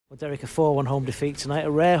Well, Derek, a 4-1 home defeat tonight,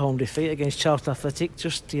 a rare home defeat against Charlton Athletic.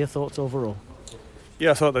 Just your thoughts overall?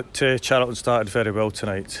 Yeah, I thought that Charlton started very well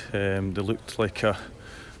tonight. They looked like a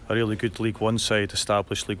really good League One side,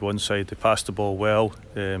 established League One side. They passed the ball well,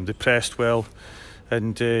 they pressed well,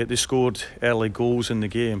 and they scored early goals in the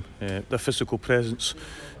game. Their physical presence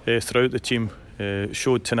throughout the team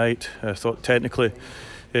showed tonight. I thought technically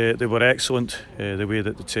they were excellent, the way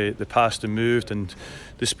that they passed and moved and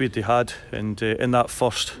the speed they had. And in that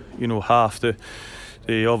first half,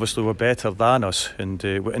 they obviously were better than us, and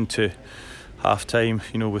went into half time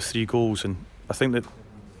with 3 goals. And I think that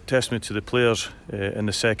testament to the players in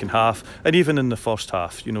the second half, and even in the first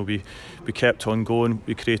half, we kept on going.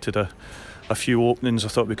 We created a few openings. I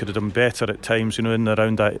thought we could have done better at times, in and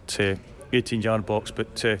around that 18-yard box.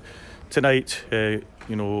 But tonight,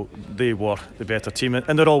 they were the better team,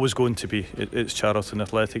 and they're always going to be. It's Charlton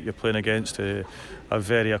Athletic. You're playing against a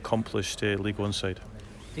very accomplished League One side.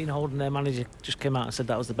 Dean Holden, their manager, just came out and said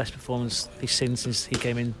that was the best performance he's seen since he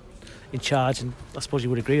came in charge, and I suppose you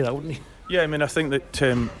would agree with that, wouldn't you? Yeah, I think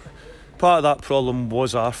that part of that problem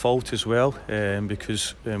was our fault as well,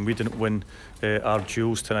 because we didn't win our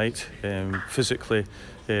duels tonight. Physically,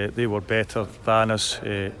 they were better than us,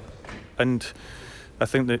 and I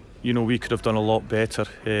think that we could have done a lot better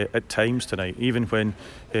at times tonight, even when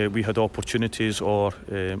we had opportunities, or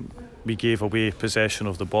we gave away possession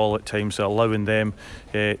of the ball at times, allowing them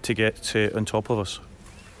to get on top of us.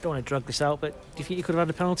 Don't want to drag this out, but do you think you could have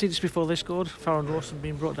had a penalty just before they scored? Farron Rawson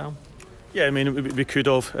being brought down? Yeah, we could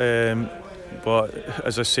have, but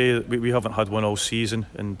as I say, we haven't had one all season,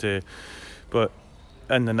 and but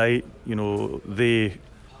in the night, they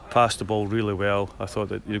passed the ball really well. I thought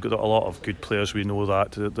that you've got a lot of good players. We know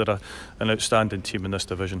that they're an outstanding team in this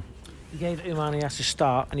division. You gave Umani as to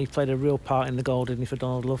start, and he played a real part in the goal, didn't he, for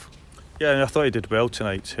Donald Love? Yeah, and I thought he did well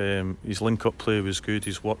tonight. His link-up play was good.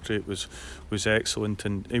 His work rate was excellent,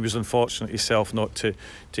 and he was unfortunate himself not to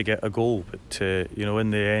get a goal. But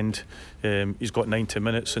in the end, he's got 90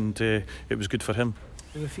 minutes, and it was good for him.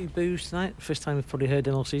 There were a few boos tonight. First time we've probably heard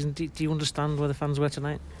in all season. Do you understand where the fans were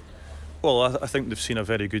tonight? Well, I think they've seen a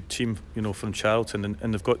very good team, from Charlton,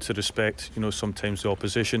 and they've got to respect, sometimes the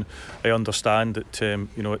opposition. I understand that,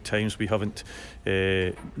 at times we haven't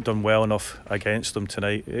done well enough against them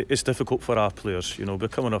tonight. It's difficult for our players, we're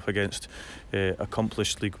coming up against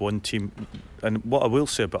accomplished League One team. And what I will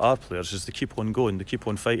say about our players is they keep on going, they keep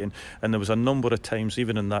on fighting. And there was a number of times,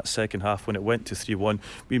 even in that second half, when it went to 3-1,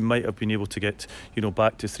 we might have been able to get,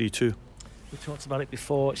 back to 3-2. We talked about it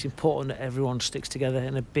before. It's important that everyone sticks together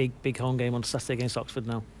in a big home game on Saturday against Oxford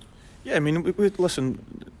now. Yeah, listen,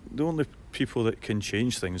 the only people that can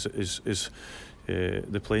change things is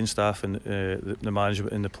the playing staff and the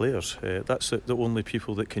management and the players. That's the only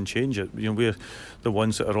people that can change it. We're the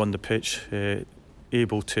ones that are on the pitch,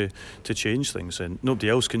 able to change things, and nobody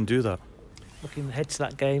else can do that. Looking ahead to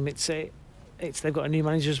that game, they've got a new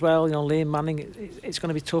manager as well. Liam Manning. It's going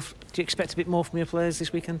to be tough. Do you expect a bit more from your players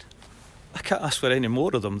this weekend? I can't ask for any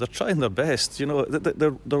more of them. They're trying their best.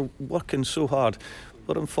 They're working so hard.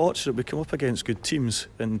 We're unfortunate we come up against good teams,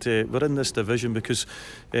 and we're in this division because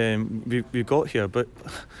we got here. But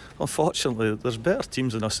unfortunately, there's better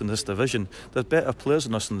teams than us in this division. There's better players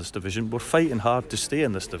than us in this division. We're fighting hard to stay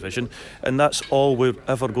in this division, and that's all we're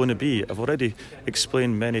ever going to be. I've already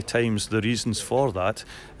explained many times the reasons for that,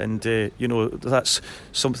 and that's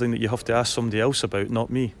something that you have to ask somebody else about, not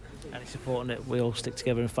me. And it's important that we all stick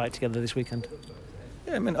together and fight together this weekend.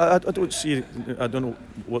 Yeah, I don't know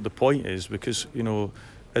what the point is, because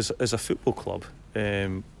as a football club,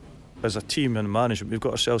 as a team and management, we've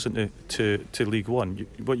got ourselves into League One.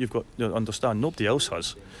 What you've got to understand, nobody else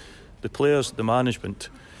has. The players, the management,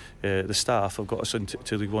 the staff have got us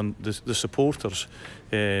into League One. The supporters,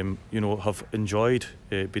 have enjoyed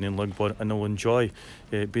being in League One, and they'll enjoy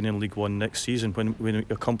being in League One next season when we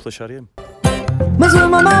accomplish our aim.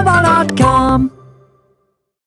 MazummaMobile.com